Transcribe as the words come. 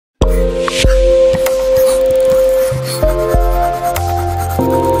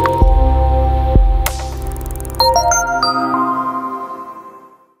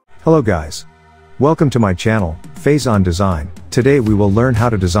Hello guys. Welcome to my channel, Faison Design. Today we will learn how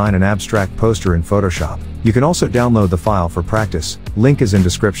to design an abstract poster in Photoshop. You can also download the file for practice, link is in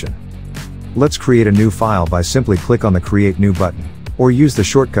description. Let's create a new file by simply click on the Create New button, or use the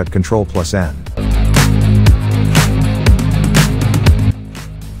shortcut Ctrl+N.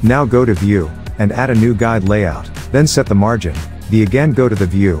 Now go to View, and add a new guide layout, then set the margin, again go to the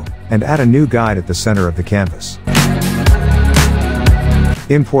View, and add a new guide at the center of the canvas.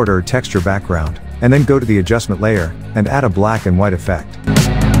 Import our texture background, and then go to the adjustment layer, and add a black and white effect.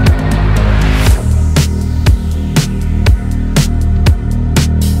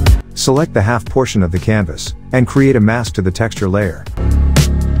 Select the half portion of the canvas, and create a mask to the texture layer.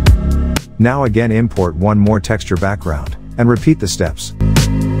 Now again import one more texture background, and repeat the steps.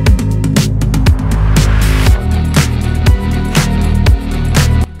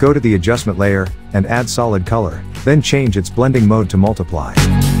 Go to the adjustment layer, and add solid color, then change its blending mode to multiply.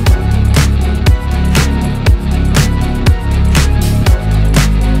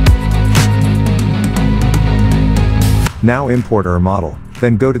 Now import our model,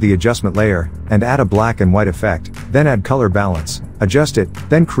 then go to the adjustment layer, and add a black and white effect, then add color balance, adjust it,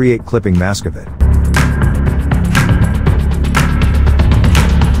 then create clipping mask of it.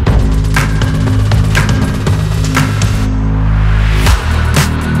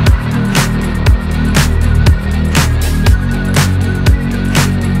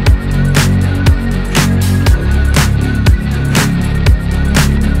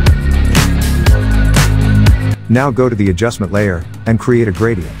 Now go to the adjustment layer, and create a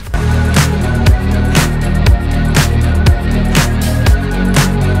gradient.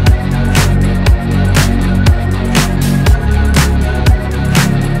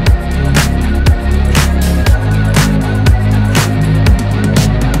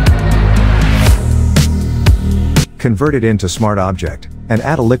 Convert it into Smart Object, and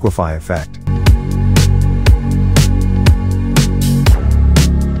add a liquify effect.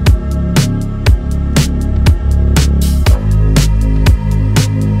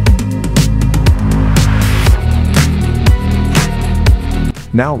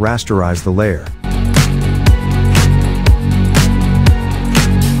 Now rasterize the layer.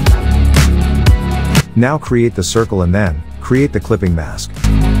 Now create the circle and then, create the clipping mask.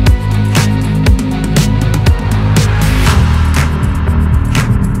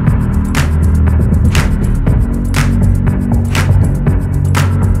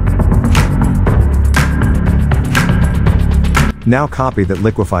 Now copy that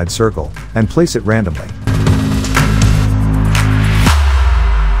liquefied circle, and place it randomly.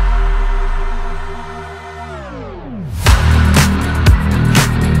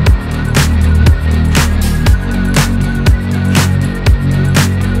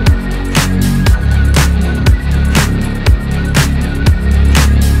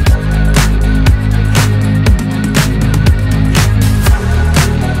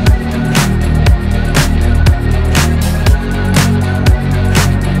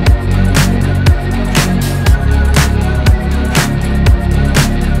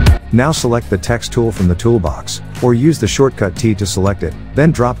 Now select the text tool from the toolbox, or use the shortcut T to select it,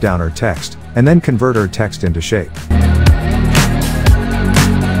 then drop down our text, and then convert our text into shape.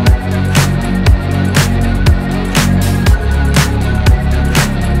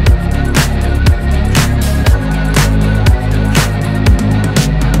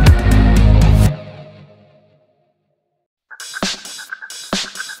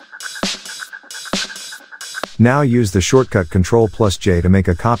 Now use the shortcut Ctrl+J to make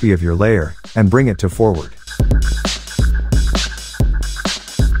a copy of your layer, and bring it to forward.